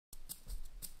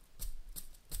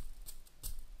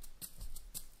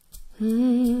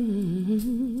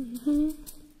Ooh.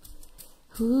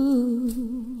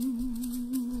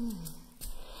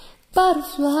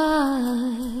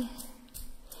 Butterfly,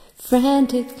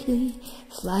 frantically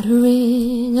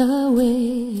fluttering her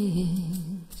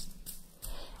wings.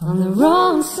 On the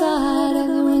wrong side of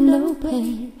the window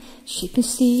pane, she can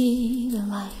see the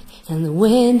light and the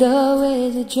window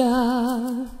is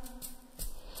ajar.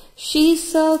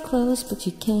 She's so close but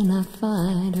she cannot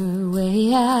find her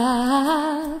way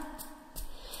out.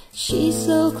 She's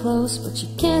so close but she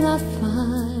cannot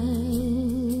find.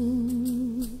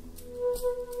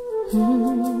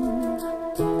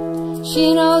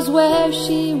 She knows where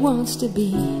she wants to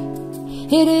be.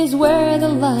 It is where the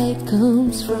light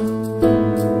comes from,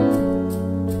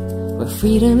 where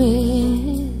freedom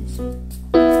is.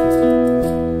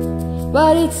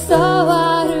 But it's so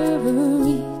out of her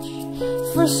reach,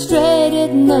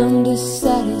 frustrated, numb,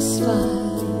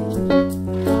 dissatisfied,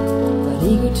 but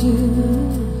eager to.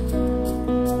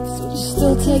 So just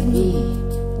still take me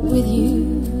with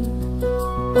you.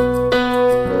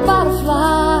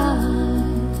 Butterfly,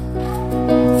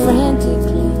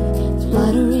 frantically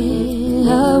fluttering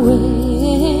her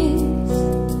wings.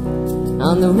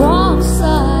 On the wrong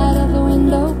side of the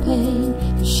window pane,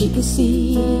 she can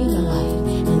see the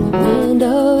light and the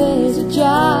window is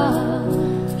ajar.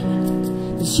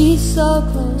 But she's so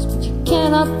close but she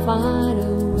cannot find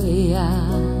her way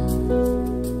out.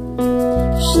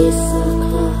 She's so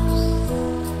close.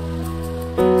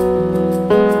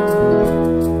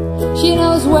 She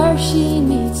knows where she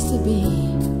needs to be,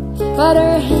 but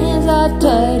her hands are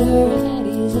tied, her head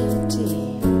is empty.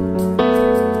 A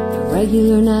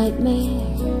regular nightmare.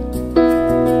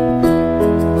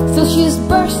 Still she's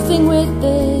bursting with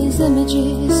these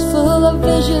images, full of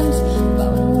visions,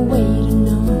 but no way to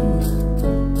know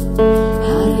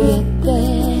how to get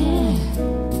there.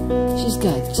 She's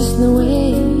got just no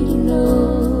way to know.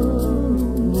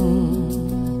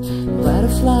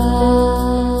 Butterfly,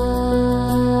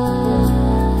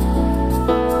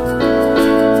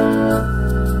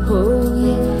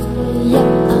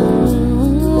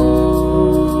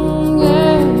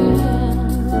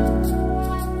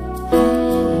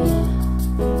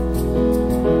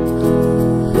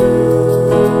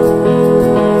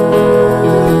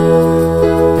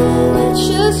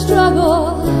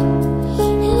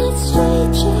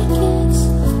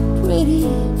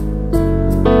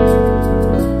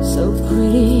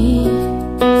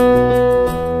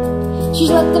 she's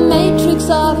let the matrix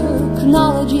of her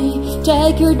chronology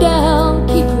take her down,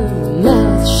 keep her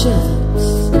mouth shut,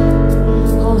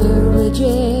 hold her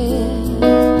rigid,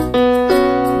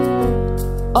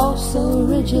 oh so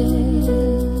rigid.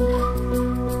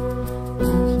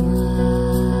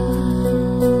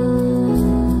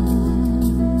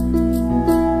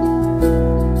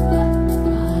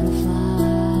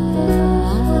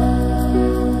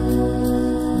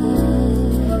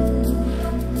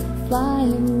 Fly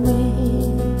away.